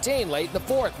 21-14. Late in the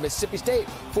 4th, Mississippi State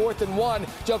 4th and 1.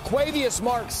 Jaquavius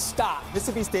Marks stopped.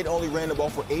 Mississippi State only ran the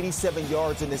ball for 87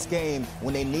 yards in this game.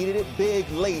 When they needed it big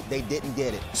late, they didn't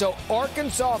get it. So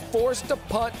Arkansas forced a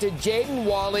punt to Jaden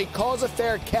Wally, calls a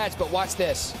fair catch, but watch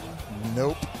this.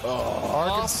 Nope.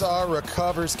 Arkansas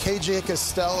recovers. KJ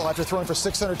Costello, after throwing for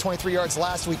 623 yards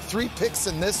last week, 3 picks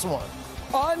in this one.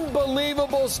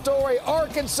 Unbelievable story.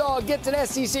 Arkansas gets an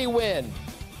SEC win.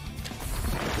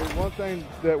 One thing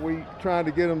that we trying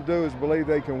to get them to do is believe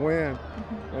they can win.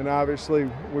 And obviously,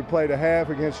 we played a half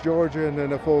against Georgia and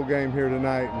then a full game here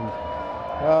tonight.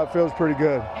 And it feels pretty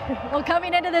good. Well,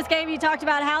 coming into this game, you talked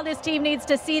about how this team needs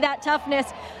to see that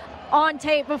toughness on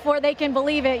tape before they can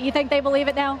believe it. You think they believe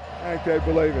it now? I think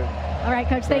they believe it. All right,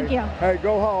 Coach, thank you. Hey,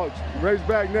 go Hogs.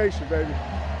 Razorback Nation, baby.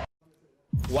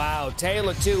 Wow, tale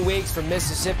of 2 weeks from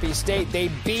Mississippi State. They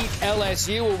beat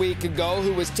LSU a week ago,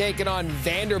 who was taking on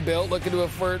Vanderbilt, looking to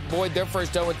avoid their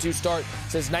first 0-2 start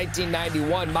since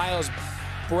 1991. Miles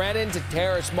Brennan to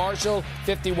Terrace Marshall,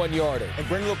 51-yarder. And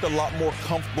Brennan looked a lot more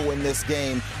comfortable in this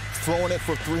game, throwing it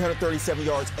for 337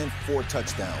 yards and 4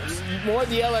 touchdowns. More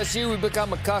the LSU we've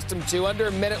become accustomed to. Under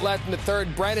a minute left in the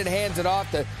 3rd, Brennan hands it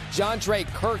off to Jontre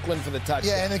Kirkland for the touchdown.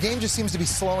 Yeah, and the game just seems to be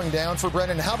slowing down for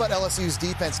Brennan. How about LSU's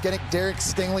defense getting Derek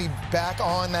Stingley back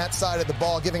on that side of the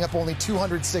ball, giving up only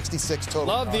 266 total.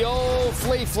 Love the old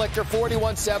flea flicker,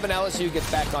 41-7. LSU gets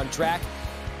back on track.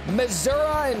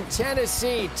 Missouri and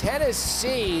Tennessee.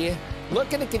 Tennessee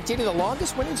looking to continue the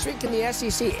longest winning streak in the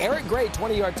SEC. Eric Gray,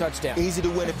 20-yard touchdown. Easy to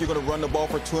win if you're going to run the ball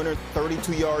for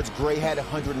 232 yards. Gray had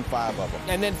 105 of them.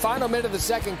 And then final minute of the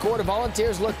second quarter,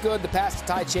 Volunteers look good. The pass to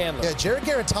Ty Chandler. Yeah, Jared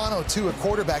Garantano, too, a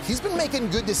quarterback. He's been making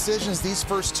good decisions these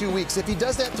first 2 weeks. If he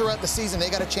does that throughout the season, they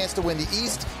got a chance to win the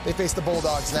East. They face the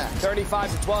Bulldogs next.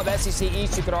 35-12, SEC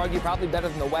East, you could argue probably better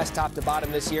than the West top to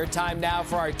bottom this year. Time now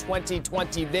for our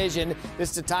 2020 vision.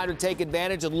 This is a time to take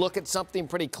advantage and look at something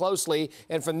pretty closely.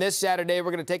 And from this Saturday,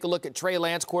 we're going to take a look at Trey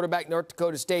Lance, quarterback, North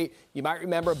Dakota State. You might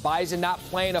remember Bison not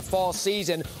playing a fall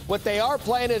season. What they are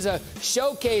playing is a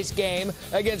showcase game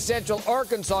against Central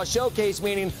Arkansas. Showcase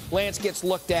meaning Lance gets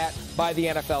looked at by the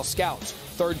NFL scouts.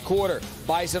 Third quarter,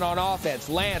 Bison on offense.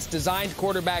 Lance designed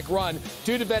quarterback run.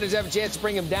 Two defenders have a chance to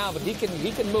bring him down, but he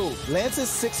can move. Lance is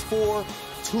 6'4",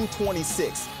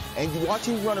 226. And you watch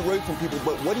him run away from people,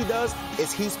 but what he does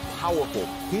is he's powerful.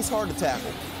 He's hard to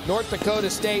tackle. North Dakota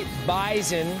State,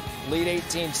 Bison lead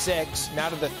 18-6, now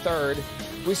to the third.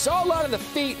 We saw a lot of the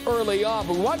feet early on,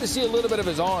 but we wanted to see a little bit of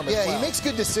his arm as well. Yeah, he makes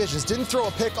good decisions. Didn't throw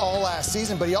a pick all last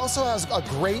season, but he also has a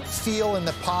great feel in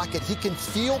the pocket. He can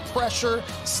feel pressure,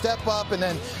 step up, and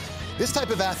then this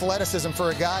type of athleticism for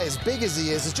a guy as big as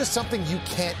he is just something you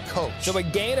can't coach. So a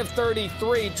gain of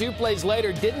 33, 2 plays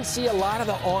later, didn't see a lot of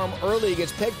the arm early. He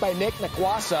gets picked by Nick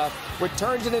Nakwasa,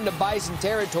 returns it into Bison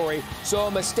territory. So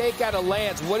a mistake out of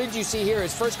Lance. What did you see here?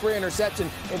 His first career interception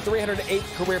in 308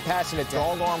 career passing attempts.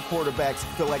 Long-arm quarterbacks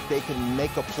feel like they can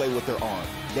make a play with their arm.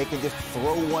 They can just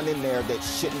throw one in there that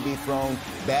shouldn't be thrown.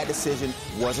 Bad decision,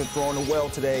 wasn't throwing well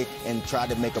today, and tried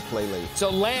to make a play late. So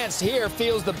Lance here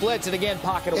feels the blitz, and again,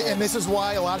 pocket away. And this is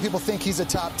why a lot of people think he's a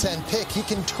top 10 pick. He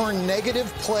can turn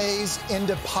negative plays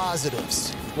into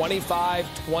positives.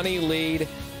 25-20 lead.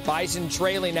 Bison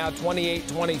trailing now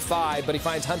 28-25, but he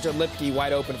finds Hunter Lipke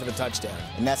wide open for the touchdown.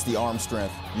 And that's the arm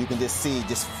strength. You can just see,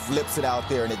 just flips it out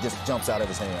there, and it just jumps out of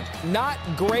his hand. Not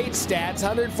great stats,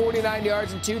 149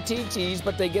 yards and 2 TTs,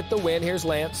 but they get the win. Here's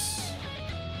Lance.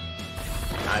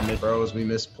 I missed throws. We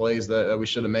missed plays that we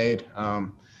should have made.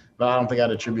 But I don't think I'd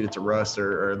attribute it to Russ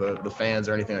or the fans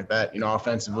or anything like that. You know,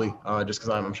 offensively, just because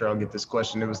I'm sure I'll get this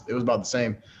question, it was about the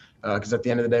same. Because at the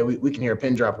end of the day, we can hear a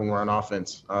pin drop when we're on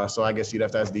offense. So I guess you'd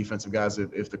have to ask defensive guys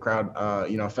if the crowd,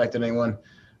 affected anyone.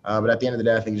 But at the end of the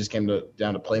day, I think it just came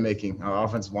down to playmaking.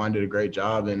 Offensive line did a great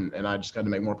job, and I just got to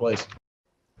make more plays.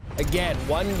 Again,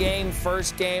 one game,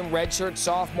 first game, redshirt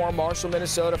sophomore, Marshall,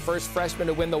 Minnesota, first freshman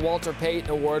to win the Walter Payton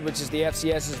Award, which is the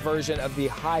FCS's version of the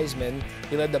Heisman.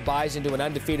 He led the Bison to an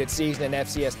undefeated season and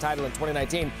FCS title in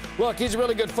 2019. Look, he's a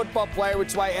really good football player, which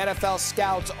is why NFL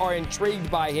scouts are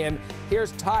intrigued by him.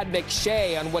 Here's Todd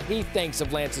McShay on what he thinks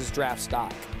of Lance's draft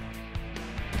stock.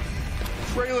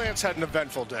 Trey Lance had an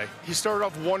eventful day. He started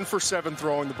off 1 for 7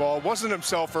 throwing the ball. Wasn't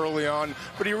himself early on,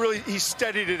 but he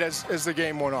steadied it as the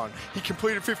game went on. He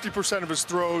completed 50% of his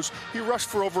throws. He rushed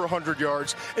for over 100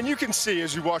 yards. And you can see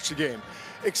as you watch the game,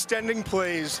 extending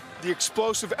plays, the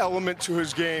explosive element to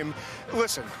his game.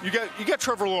 Listen, you got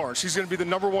Trevor Lawrence. He's going to be the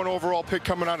 #1 overall pick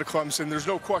coming out of Clemson. There's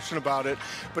no question about it.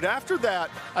 But after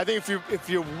that, I think if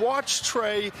you watch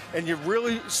Trey and you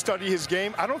really study his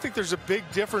game, I don't think there's a big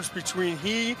difference between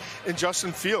he and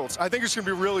Justin Fields. I think it's going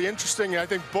to be really interesting, and I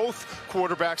think both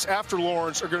quarterbacks after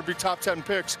Lawrence are going to be top 10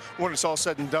 picks when it's all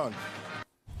said and done.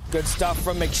 Good stuff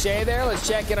from McShay there. Let's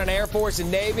check in on Air Force and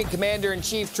Navy.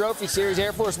 Commander-in-Chief Trophy Series.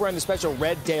 Air Force wearing the special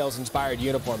Red Tails-inspired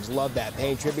uniforms. Love that.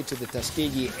 Paying tribute to the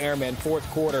Tuskegee Airmen. Fourth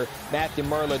quarter, Matthew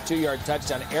Merla, 2-yard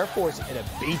touchdown. Air Force in a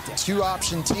beatdown.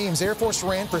 Two-option teams. Air Force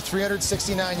ran for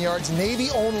 369 yards. Navy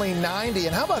only 90.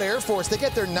 And how about Air Force? They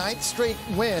get their 9th straight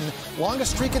win.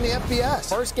 Longest streak in the FBS.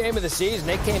 First game of the season,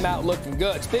 they came out looking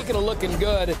good. Speaking of looking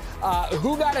good,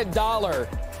 who got $1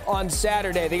 on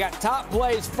Saturday? They got top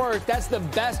plays first. That's the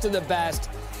best of the best.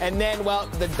 And then, well,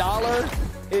 the dollar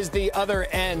is the other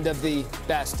end of the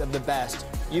best of the best.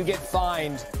 You get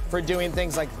fined for doing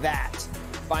things like that.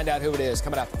 Find out who it is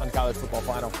coming up on College Football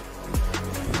Final.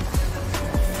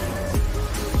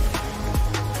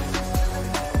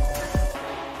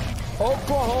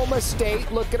 Oklahoma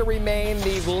State looking to remain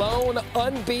the lone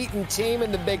unbeaten team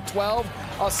in the Big 12.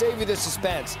 I'll save you the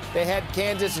suspense. They had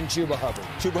Kansas and Chuba Hubbard.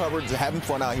 Chuba Hubbard's having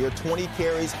fun out here. 20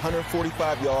 carries,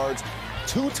 145 yards,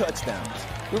 2 touchdowns.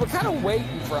 We were kind of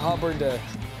waiting for Hubbard to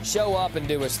show up and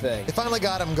do his thing. They finally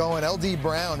got him going. L.D.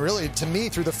 Brown, really, to me,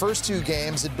 through the first 2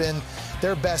 games, had been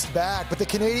their best back. But the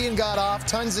Canadian got off,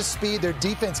 tons of speed. Their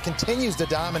defense continues to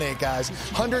dominate, guys.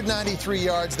 193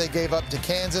 yards they gave up to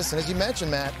Kansas. And as you mentioned,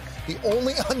 Matt, the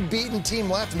only unbeaten team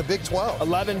left in the Big 12.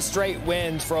 11 straight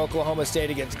wins for Oklahoma State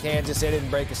against Kansas. They didn't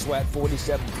break a sweat.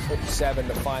 47-7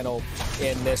 the final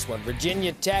in this one.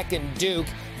 Virginia Tech and Duke.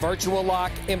 Virtual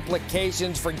lock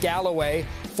implications for Galloway.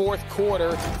 Fourth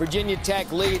quarter, Virginia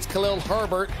Tech leads. Khalil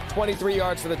Herbert, 23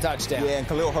 yards for the touchdown. Yeah, and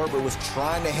Khalil Herbert was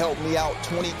trying to help me out.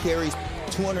 20 carries,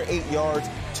 208 yards,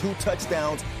 2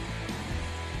 touchdowns.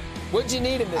 What'd you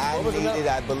need in this?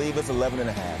 I believe it's 11 and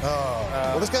a half.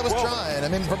 Well, this guy was trying. I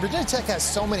mean, Virginia Tech has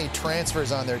so many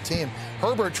transfers on their team.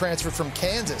 Herbert transferred from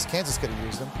Kansas. Kansas could have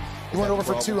used him. He went over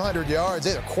for 200 yards.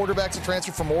 They had quarterbacks that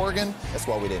transferred from Oregon. That's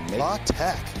why we didn't make it.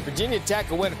 Tech. Virginia Tech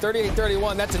will win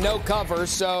 38-31. That's a no cover.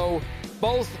 So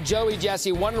both Joey,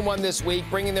 Jesse, 1-1 this week,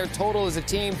 bringing their total as a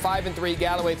team 5-3.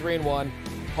 Galloway 3-1.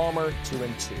 Palmer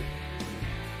 2-2.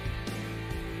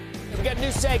 We got a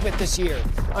new segment this year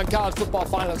on College Football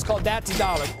Final. It's called That's a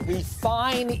Dollar. We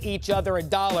fine each other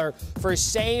 $1 for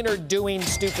saying or doing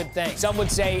stupid things. Some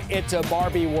would say it's a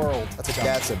Barbie world. That's a dollar.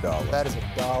 That's a dollar. That is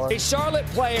 $1. A Charlotte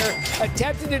player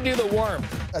attempted to do the worm.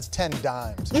 That's 10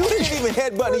 dimes. You didn't even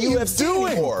headbutt the UFC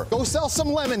anymore. Go sell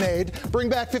some lemonade, bring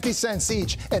back 50 cents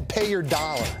each, and pay your $1.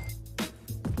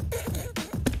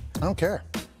 I don't care.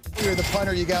 You're the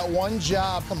punter. You got one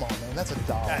job. Come on, man. That's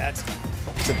 $1.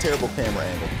 It's a terrible camera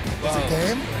angle. It's a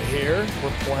game? Right here.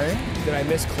 We're playing. Did I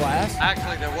miss class?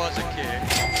 Actually, there was a kick,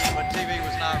 but TV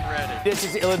was not ready. This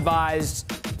is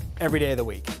ill-advised every day of the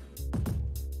week.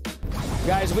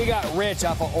 Guys, we got Rich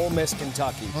off of Ole Miss,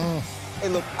 Kentucky. Hey,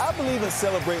 look, I believe in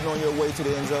celebrating on your way to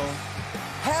the end zone.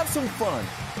 Have some fun.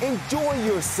 Enjoy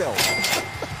yourself.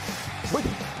 But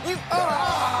you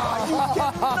cannot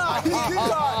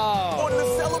on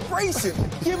the celebration,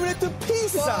 giving it the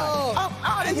peace sign. I'm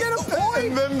out of here.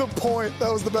 And then the point.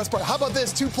 That was the best part. How about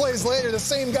this? 2 plays later, the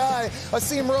same guy,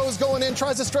 Asim Rose, going in,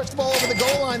 tries to stretch the ball over the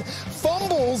goal line,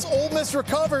 fumbles, Ole Miss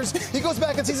recovers. He goes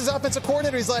back and sees his offensive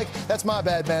coordinator. He's like, that's my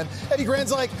bad, man. Eddie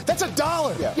Grant's like, that's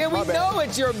 $1. Yeah, we know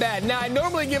it's your bad. Now, I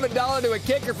normally give $1 to a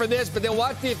kicker for this, but then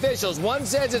watch the officials. One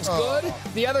says it's good,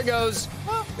 the other goes,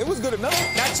 well, it was good enough.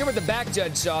 Not sure what the back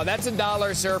judge saw. That's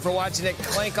 $1, sir, for watching it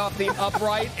clank off the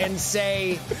upright and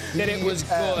say that it was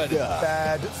good.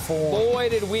 Bad form. Boy,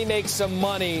 did we make some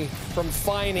money from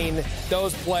fining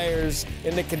those players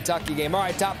in the Kentucky game. All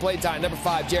right, top play time. Number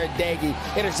 5, Jared Dagey,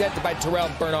 intercepted by Terrell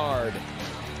Bernard.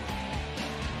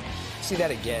 See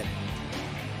that again.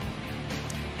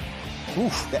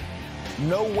 Oof.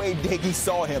 No way Dagey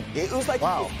saw him. It was like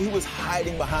he was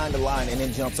hiding behind the line and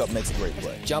then jumps up, makes a great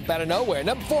play. Jump out of nowhere.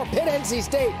 Number 4, Pitt, NC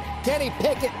State. Kenny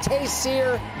Pickett,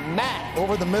 Taysir Matt.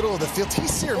 Over the middle of the field.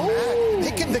 Taysir Matt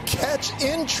picking the catch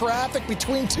in traffic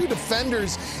between 2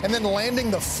 defenders and then landing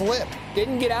the flip.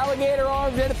 Didn't get alligator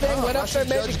arms or anything. Went up there and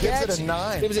made the catch. Gives it a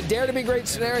 9. It was a dare to be great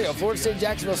scenario. Florida State,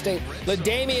 Jacksonville State.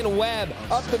 LaDamian Webb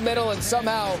up the middle and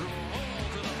somehow...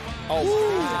 Oh,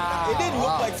 wow. It didn't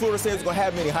look like Florida State was going to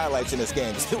have many highlights in this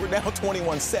game. They were down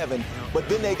 21-7, but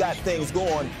then they got things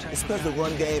going, especially the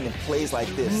run game and plays like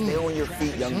this. Stay on your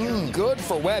feet, young man. Good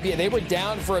for Webb. Yeah, they were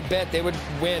down for a bit. They would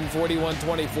win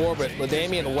 41-24, but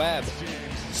LaDamian Webb,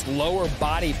 lower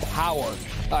body power.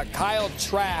 Kyle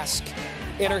Trask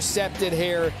intercepted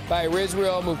here by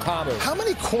Rizriel Mukamu. How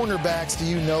many cornerbacks do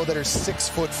you know that are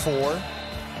 6'4"?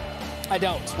 I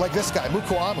don't. Like this guy,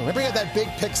 Mukuamu. Remember he had that big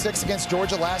pick 6 against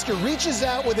Georgia last year? Reaches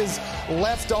out with his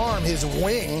left arm, his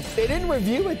wing. They didn't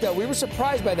review it, though. We were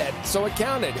surprised by that, so it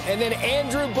counted. And then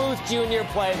Andrew Booth Jr.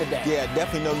 play of the day. Yeah,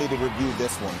 definitely no need to review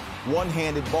this one.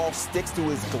 One-handed ball sticks to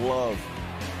his glove.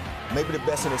 Maybe the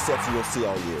best interception you'll see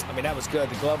all year. I mean, that was good.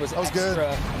 The glove was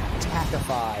extra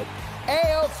tackified.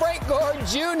 Ayo, Frank Gore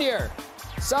Jr.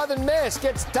 Southern Miss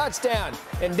gets a touchdown,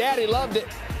 and Daddy loved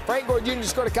it. Frank Gore Jr.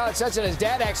 scored a college touchdown. His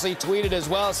dad actually tweeted as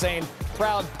well saying,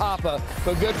 proud papa.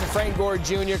 But good for Frank Gore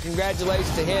Jr.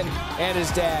 Congratulations to him and his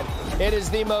dad. It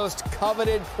is the most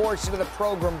coveted portion of the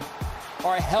program.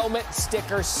 Our helmet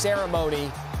sticker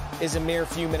ceremony is a mere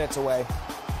few minutes away.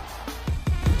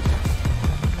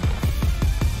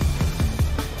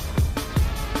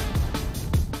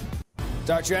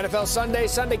 Start your NFL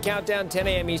Sunday countdown, 10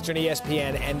 a.m. Eastern,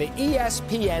 ESPN, and the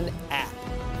ESPN app.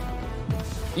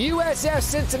 USF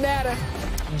Cincinnati.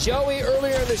 Joey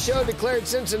earlier in the show declared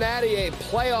Cincinnati a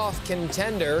playoff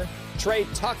contender. Trey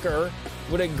Tucker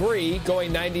would agree,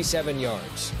 going 97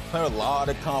 yards. A lot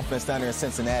of confidence down there in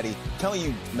Cincinnati. I'm telling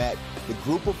you, Matt, the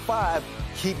group of 5,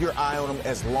 keep your eye on them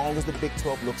as long as the Big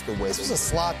 12 looks the way. This was a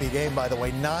sloppy game, by the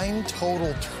way. 9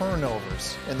 total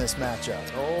turnovers in this matchup.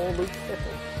 Holy crap.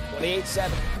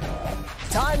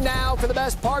 28-7. Time now for the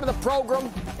best part of the program,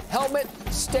 helmet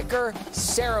sticker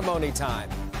ceremony time.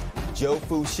 Joe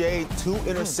Fouché, 2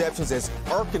 interceptions as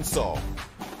Arkansas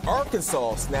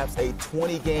Arkansas snaps a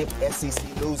 20-game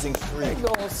SEC losing streak.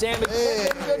 Good goal, Sammy.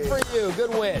 Good for you. Good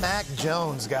win. Mac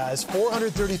Jones, guys,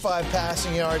 435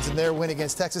 passing yards in their win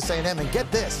against Texas A&M. And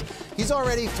get this, he's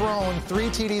already thrown 3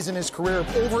 TDs in his career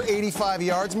of over 85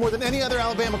 yards, more than any other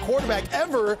Alabama quarterback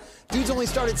ever. Dude's only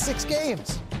started 6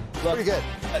 games. Look, pretty good.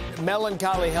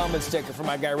 Melancholy helmet sticker for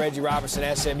my guy Reggie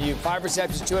Robertson, SMU. 5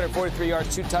 receptions, 243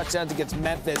 yards, 2 touchdowns against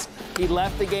Memphis. He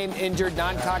left the game injured,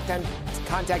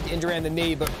 non-contact injury on the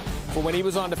knee, but for when he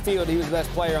was on the field, he was the best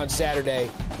player on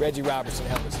Saturday. Reggie Robertson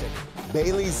helmet sticker.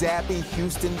 Bailey Zappi,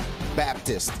 Houston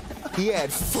Baptist. He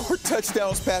had 4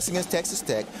 touchdowns passing against Texas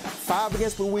Tech, 5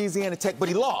 against Louisiana Tech, but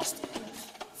he lost.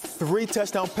 3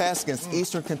 touchdown passes against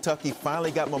Eastern Kentucky. Finally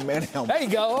got momentum. There you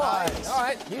go. All Nice.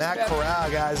 right. Matt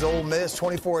Corral, guys, Ole Miss,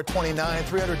 24-29,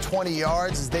 320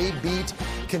 yards as they beat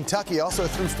Kentucky. Also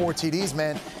threw 4 TDs,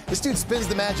 man. This dude spins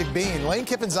the magic bean. Lane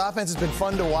Kiffin's offense has been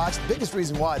fun to watch. The biggest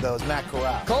reason why, though, is Matt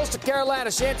Corral. Coastal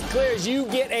Carolina, Chanticleers, you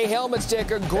get a helmet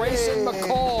sticker. Grayson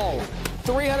McCall,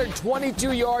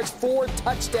 322 yards, 4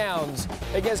 touchdowns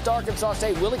against Arkansas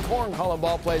State. Willie Corn calling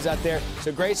ball plays out there.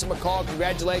 So Grayson McCall,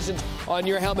 congratulations on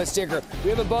your helmet sticker.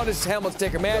 We have a bonus helmet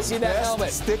sticker. May I see that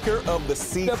helmet? Sticker of the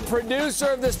season. The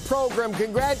producer of this program,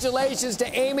 congratulations to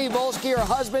Amy Volsky, her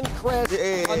husband Chris,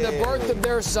 on the birth of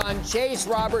their son, Chase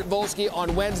Robert Volsky,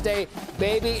 on Wednesday.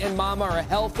 Baby and mama are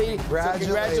healthy.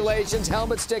 Congratulations.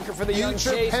 Helmet sticker for the young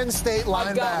Chase. Penn State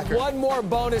linebacker. I've got one more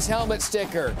bonus helmet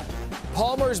sticker.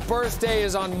 Palmer's birthday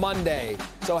is on Monday,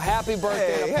 so happy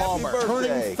birthday to Palmer.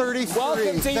 Turning 33.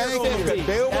 Welcome to your 50.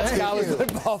 That's college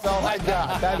football. Oh, my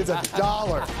God. That is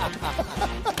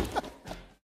 $1.